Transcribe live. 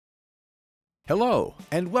Hello,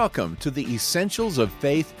 and welcome to the Essentials of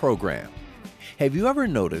Faith program. Have you ever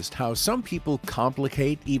noticed how some people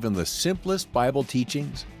complicate even the simplest Bible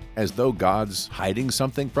teachings as though God's hiding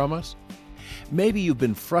something from us? Maybe you've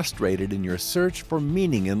been frustrated in your search for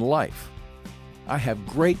meaning in life. I have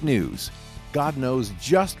great news. God knows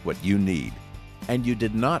just what you need, and you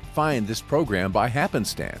did not find this program by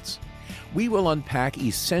happenstance. We will unpack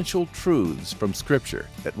essential truths from Scripture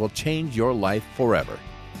that will change your life forever.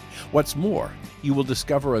 What's more, you will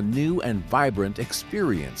discover a new and vibrant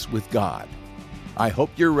experience with God. I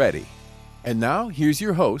hope you're ready. And now, here's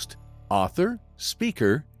your host, author,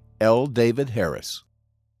 speaker, L. David Harris.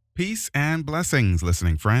 Peace and blessings,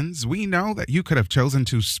 listening friends. We know that you could have chosen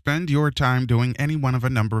to spend your time doing any one of a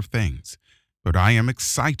number of things, but I am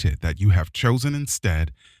excited that you have chosen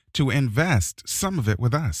instead to invest some of it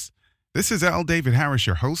with us. This is L. David Harris,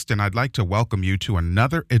 your host, and I'd like to welcome you to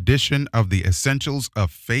another edition of the Essentials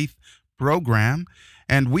of Faith program.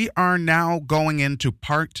 And we are now going into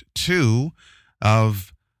part 2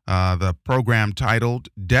 of the program titled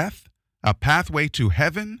Death, a Pathway to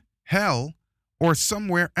Heaven, Hell, or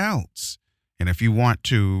Somewhere Else. And if you want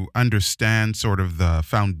to understand sort of the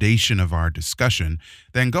foundation of our discussion,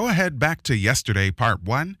 then go ahead back to yesterday, part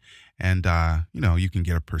 1, and, you can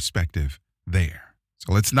get a perspective there.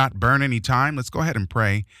 So let's not burn any time. Let's go ahead and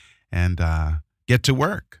pray and get to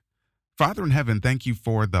work. Father in heaven, thank you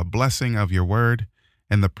for the blessing of your word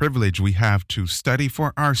and the privilege we have to study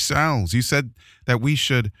for ourselves. You said that we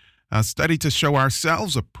should study to show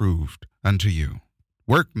ourselves approved unto you,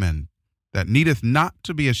 workmen that needeth not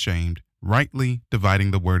to be ashamed, rightly dividing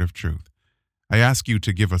the word of truth. I ask you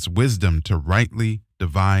to give us wisdom to rightly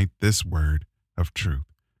divide this word of truth.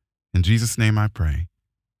 In Jesus' name I pray.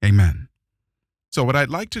 Amen. So what I'd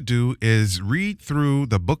like to do is read through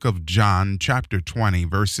the book of John, chapter 20,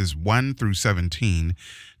 verses 1 through 17,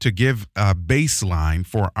 to give a baseline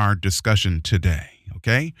for our discussion today,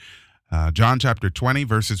 okay? John chapter 20,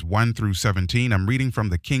 verses 1 through 17. I'm reading from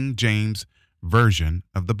the King James Version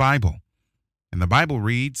of the Bible. And the Bible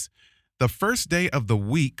reads, "The first day of the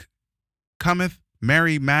week cometh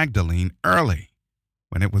Mary Magdalene early,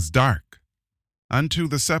 when it was dark, unto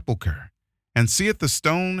the sepulchre, and seeth the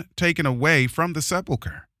stone taken away from the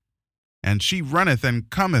sepulchre. And she runneth and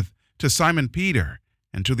cometh to Simon Peter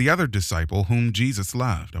and to the other disciple whom Jesus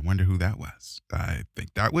loved." I wonder who that was. I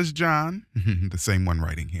think that was John, the same one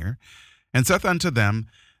writing here. "And saith unto them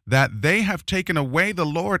that they have taken away the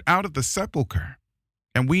Lord out of the sepulchre,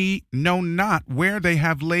 and we know not where they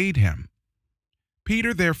have laid him.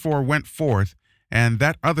 Peter therefore went forth, and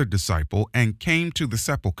that other disciple, and came to the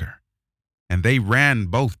sepulchre. And they ran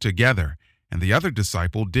both together, and the other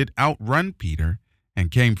disciple did outrun Peter,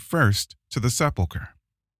 and came first to the sepulchre.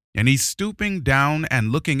 And he stooping down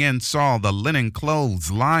and looking in saw the linen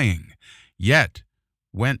clothes lying, yet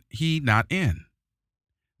went he not in.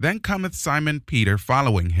 Then cometh Simon Peter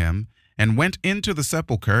following him, and went into the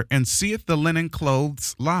sepulchre, and seeth the linen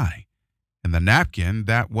clothes lie, and the napkin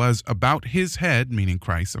that was about his head," meaning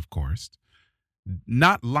Christ, of course,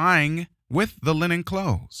 "not lying with the linen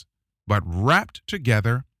clothes, but wrapped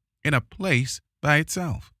together in a place by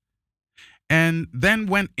itself. And then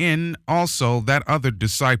went in also that other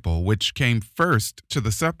disciple, which came first to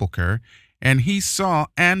the sepulchre, and he saw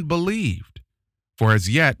and believed. For as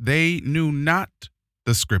yet they knew not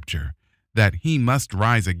the scripture, that he must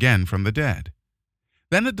rise again from the dead.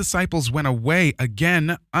 Then the disciples went away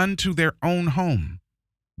again unto their own home.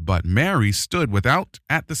 But Mary stood without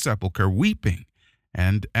at the sepulchre weeping.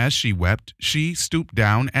 And as she wept, she stooped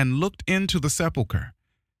down and looked into the sepulchre,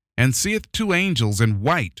 and seeth 2 angels in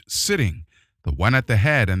white sitting, the one at the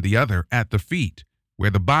head and the other at the feet,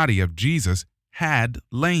 where the body of Jesus had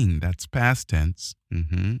lain." That's past tense.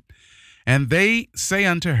 "And they say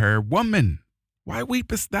unto her, Woman, why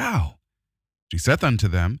weepest thou? She saith unto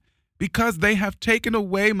them, Because they have taken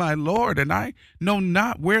away my Lord, and I know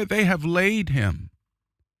not where they have laid him.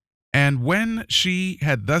 And when she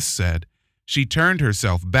had thus said, she turned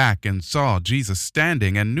herself back and saw Jesus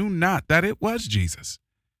standing, and knew not that it was Jesus.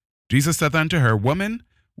 Jesus saith unto her, Woman,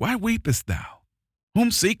 why weepest thou? Whom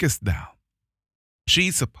seekest thou?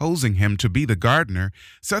 She, supposing him to be the gardener,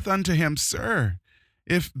 saith unto him, Sir,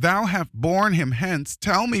 if thou have borne him hence,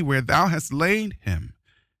 tell me where thou hast laid him,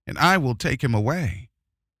 and I will take him away.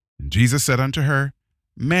 And Jesus said unto her,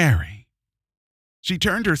 Mary. She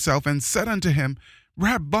turned herself and said unto him,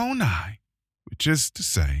 Rabboni, which is to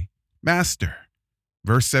say, Master.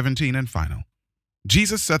 Verse 17 and final.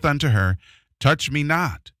 Jesus saith unto her, Touch me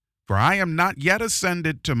not, for I am not yet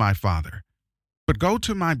ascended to my Father, but go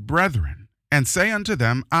to my brethren, and say unto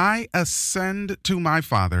them, I ascend to my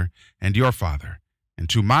Father and your Father, and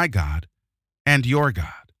to my God and your God.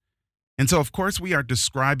 And so, of course, we are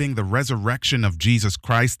describing the resurrection of Jesus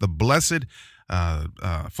Christ, the blessed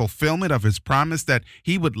fulfillment of his promise that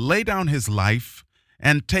he would lay down his life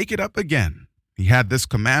and take it up again. He had this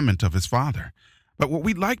commandment of his Father. But what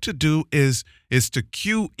we'd like to do is to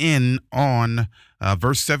cue in on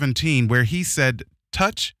verse 17, where he said,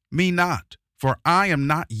 "Touch me not, for I am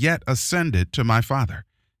not yet ascended to my Father."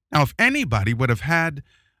 Now, if anybody would have had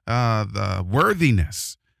the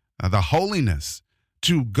worthiness, the holiness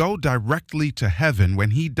to go directly to heaven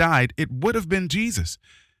when he died, it would have been Jesus.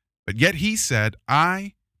 But yet he said,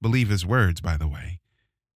 I believe his words, by the way,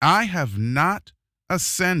 I have not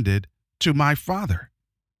ascended to my Father.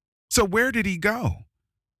 So where did he go?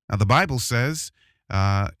 Now, the Bible says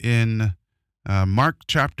in Mark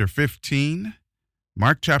chapter 15,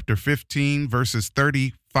 verses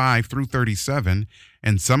 35 through 37,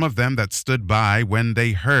 and some of them that stood by when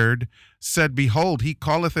they heard said, Behold, he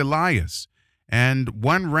calleth Elias. And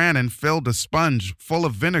one ran and filled a sponge full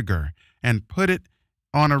of vinegar and put it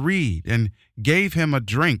on a reed and gave him a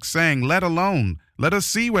drink, saying, Let alone, let us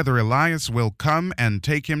see whether Elias will come and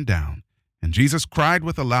take him down. And Jesus cried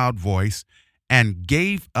with a loud voice and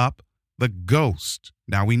gave up the ghost.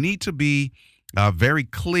 Now, we need to be very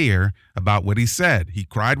clear about what he said. He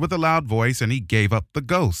cried with a loud voice and he gave up the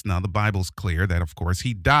ghost. Now, the Bible's clear that, of course,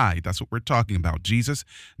 he died. That's what we're talking about. Jesus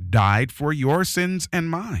died for your sins and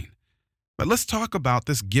mine. But let's talk about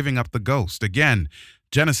this giving up the ghost. Again,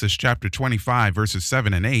 Genesis chapter 25, verses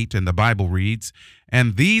 7 and 8, and the Bible reads,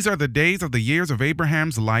 And these are the days of the years of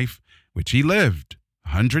Abraham's life, which he lived,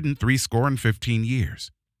 160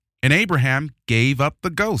 years. And Abraham gave up the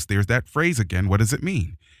ghost. There's that phrase again. What does it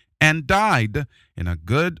mean? And died in a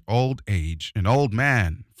good old age, an old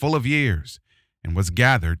man, full of years, and was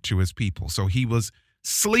gathered to his people. So he was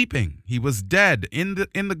sleeping. He was dead in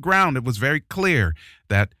the ground. It was very clear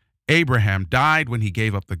that Abraham died when he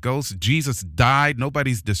gave up the ghost. Jesus died.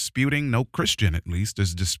 Nobody's disputing, no Christian at least,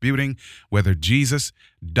 is disputing whether Jesus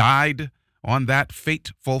died on that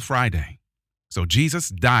fateful Friday. So Jesus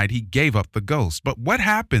died. He gave up the ghost. But what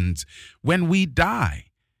happens when we die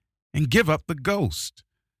and give up the ghost?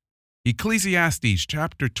 Ecclesiastes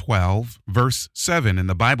chapter 12, verse 7, and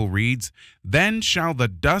the Bible reads, Then shall the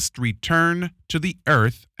dust return to the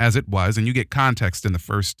earth as it was, and you get context in the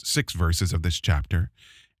first 6 verses of this chapter,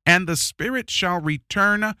 and the spirit shall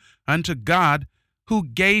return unto God who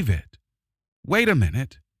gave it. Wait a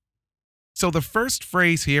minute. So the first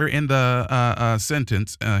phrase here in the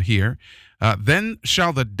sentence here, then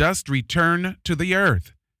shall the dust return to the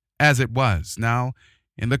earth as it was. Now,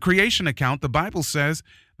 in the creation account, the Bible says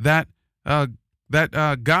that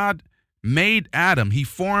God made Adam. He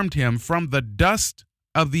formed him from the dust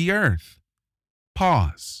of the earth.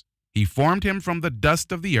 Pause. He formed him from the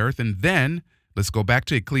dust of the earth, and then let's go back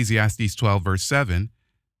to Ecclesiastes 12, verse 7.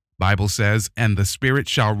 Bible says, and the spirit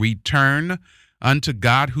shall return unto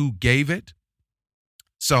God who gave it.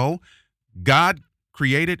 So God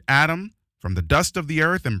created Adam from the dust of the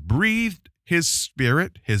earth and breathed his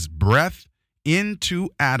spirit, his breath, into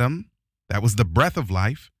Adam. That was the breath of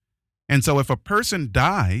life. And so if a person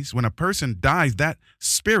dies, when a person dies, that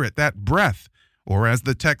spirit, that breath, or as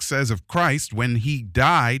the text says of Christ, when he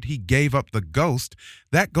died, he gave up the ghost,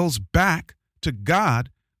 that goes back to God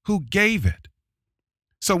who gave it.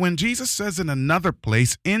 So when Jesus says in another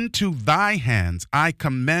place, into thy hands I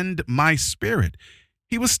commend my spirit,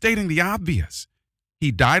 he was stating the obvious.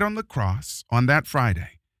 He died on the cross on that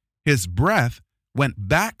Friday. His breath went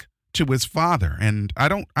back to his Father. And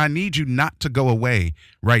I need you not to go away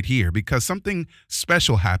right here, because something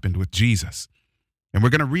special happened with Jesus. And we're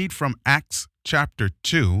going to read from Acts chapter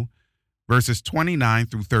 2, verses 29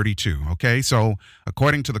 through 32. Okay, so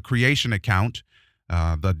according to the creation account,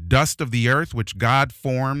 the dust of the earth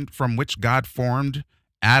from which God formed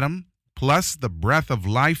Adam, plus the breath of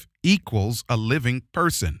life equals a living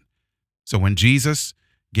person. So when Jesus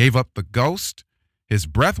gave up the ghost, his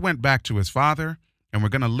breath went back to his Father, and we're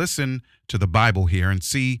going to listen to the Bible here and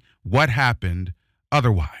see what happened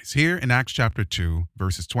otherwise. Here in Acts chapter 2,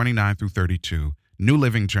 verses 29 through 32, New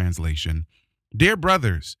Living Translation. Dear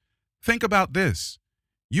brothers, think about this.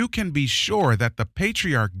 You can be sure that the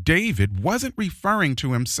patriarch David wasn't referring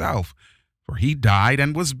to himself, for he died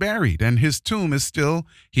and was buried, and his tomb is still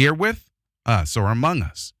here with us or among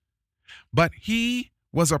us. But he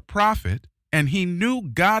was a prophet, and he knew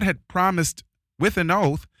God had promised with an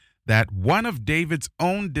oath that one of David's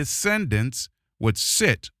own descendants would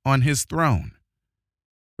sit on his throne.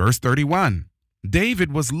 Verse 31,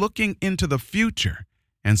 David was looking into the future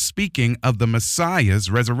and speaking of the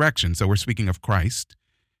Messiah's resurrection. So we're speaking of Christ.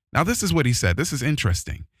 Now, this is what he said. This is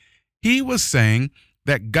interesting. He was saying,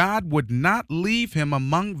 that God would not leave him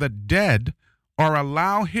among the dead or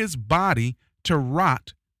allow his body to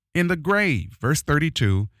rot in the grave. Verse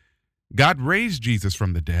 32, God raised Jesus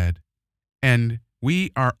from the dead, and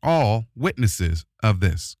we are all witnesses of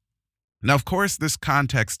this. Now, of course, this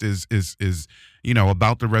context is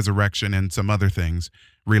about the resurrection and some other things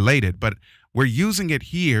related, but we're using it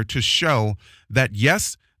here to show that,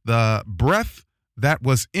 yes, the breath that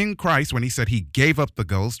was in Christ when he said he gave up the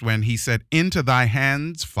ghost, when he said, "Into thy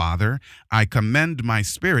hands, Father, I commend my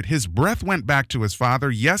spirit," his breath went back to his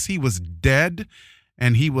Father. Yes, he was dead,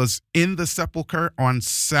 and he was in the sepulcher on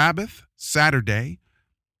Sabbath, Saturday.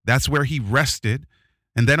 That's where he rested.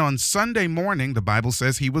 And then on Sunday morning, the Bible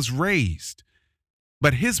says he was raised.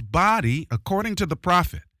 But his body, according to the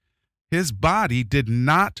prophet, his body did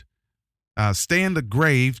not stay in the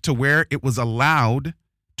grave to where it was allowed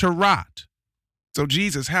to rot. So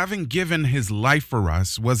Jesus, having given his life for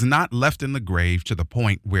us, was not left in the grave to the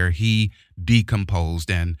point where he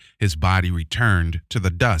decomposed and his body returned to the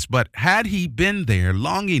dust. But had he been there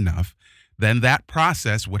long enough, then that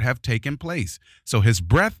process would have taken place. So his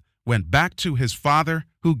breath went back to his Father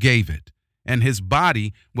who gave it, and his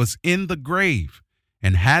body was in the grave.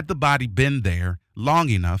 And had the body been there long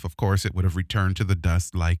enough, of course, it would have returned to the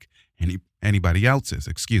dust like anybody else's,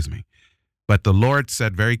 But the Lord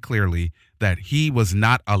said very clearly that he was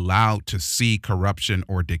not allowed to see corruption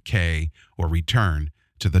or decay or return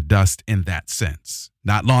to the dust in that sense.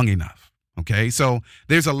 Not long enough. Okay, so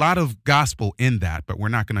there's a lot of gospel in that, but we're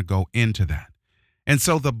not going to go into that. And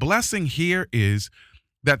so the blessing here is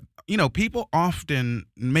that, people often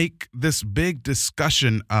make this big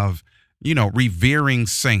discussion of, revering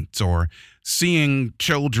saints or seeing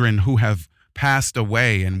children who have passed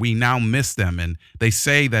away and we now miss them. And they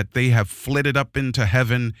say that they have flitted up into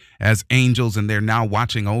heaven as angels and they're now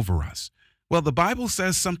watching over us. Well, the Bible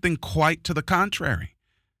says something quite to the contrary.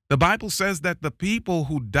 The Bible says that the people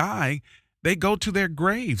who die, they go to their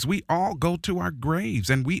graves. We all go to our graves,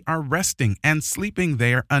 and we are resting and sleeping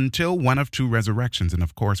there until one of two resurrections. And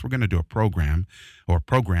of course, we're going to do a program or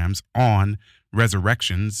programs on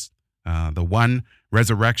resurrections, the one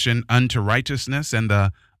resurrection unto righteousness and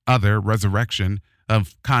the other resurrection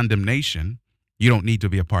of condemnation. You don't need to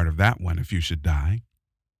be a part of that one if you should die.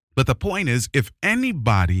 But the point is, if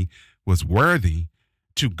anybody was worthy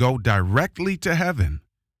to go directly to heaven,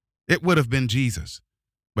 it would have been Jesus.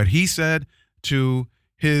 But he said to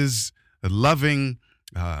his loving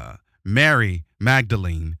Mary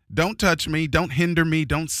Magdalene, "Don't touch me, don't hinder me,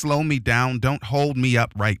 don't slow me down, don't hold me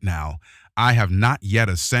up right now. I have not yet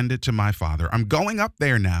ascended to my Father. I'm going up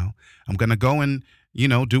there now. I'm going to go and,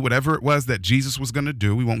 do whatever it was that Jesus was going to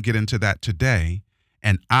do. We won't get into that today.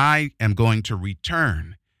 And I am going to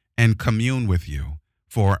return and commune with you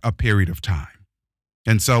for a period of time."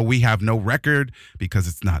 And so we have no record, because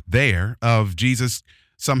it's not there, of Jesus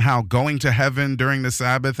somehow going to heaven during the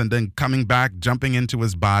Sabbath and then coming back, jumping into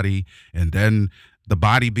his body, and then the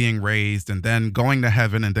body being raised, and then going to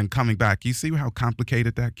heaven and then coming back. You see how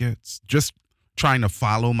complicated that gets? Just trying to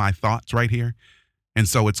follow my thoughts right here. And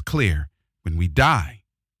so it's clear, when we die,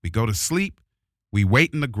 we go to sleep, we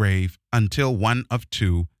wait in the grave until one of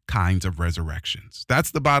two kinds of resurrections.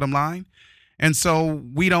 That's the bottom line. And so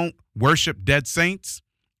we don't worship dead saints.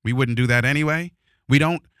 We wouldn't do that anyway. We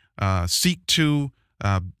don't seek to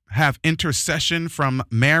have intercession from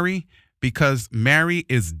Mary, because Mary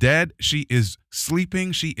is dead. She is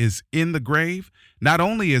sleeping. She is in the grave. Not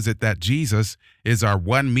only is it that Jesus is our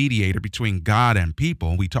one mediator between God and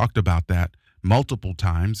people, we talked about that multiple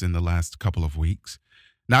times in the last couple of weeks.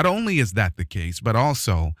 Not only is that the case, but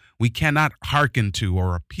also we cannot hearken to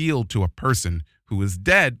or appeal to a person who is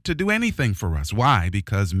dead to do anything for us. Why?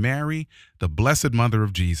 Because Mary, the blessed mother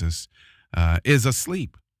of Jesus, is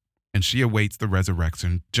asleep, and she awaits the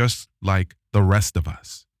resurrection just like the rest of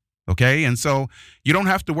us. Okay? And so you don't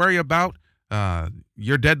have to worry about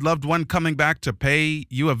your dead loved one coming back to pay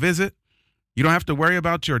you a visit. You don't have to worry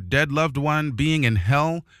about your dead loved one being in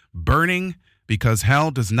hell, burning, because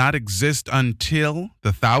hell does not exist until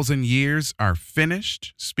the 1,000 years are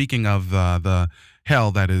finished. Speaking of the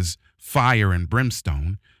hell that is fire and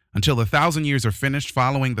brimstone, until the 1,000 years are finished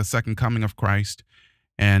following the second coming of Christ.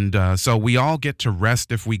 And so we all get to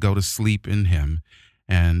rest if we go to sleep in him.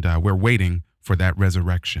 And we're waiting for that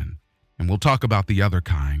resurrection. And we'll talk about the other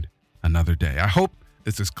kind another day. I hope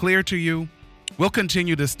this is clear to you. We'll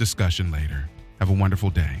continue this discussion later. Have a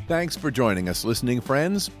wonderful day. Thanks for joining us, listening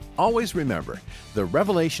friends. Always remember, the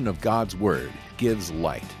revelation of God's Word gives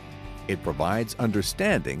light. It provides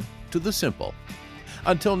understanding to the simple.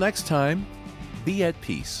 Until next time, be at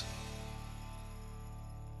peace.